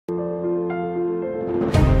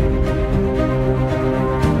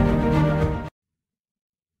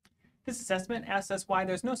This assessment asks us why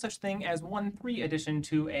there's no such thing as 1,3 addition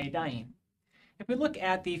to a diene. If we look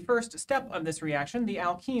at the first step of this reaction, the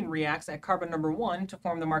alkene reacts at carbon number 1 to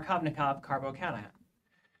form the Markovnikov carbocation.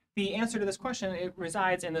 The answer to this question, it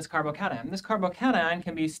resides in this carbocation. This carbocation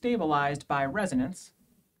can be stabilized by resonance.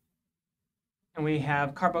 And we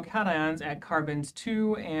have carbocations at carbons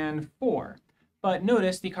 2 and 4. But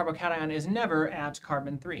notice the carbocation is never at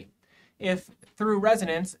carbon 3. If through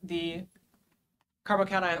resonance the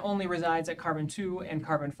carbocation only resides at carbon 2 and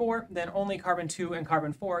carbon 4, then only carbon 2 and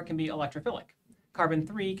carbon 4 can be electrophilic. Carbon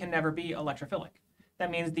 3 can never be electrophilic.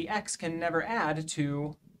 That means the X can never add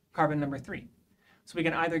to carbon number 3. So we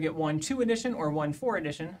can either get 1,2 addition or 1,4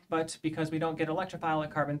 addition, but because we don't get electrophile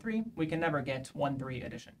at carbon 3, we can never get 1,3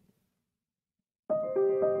 addition.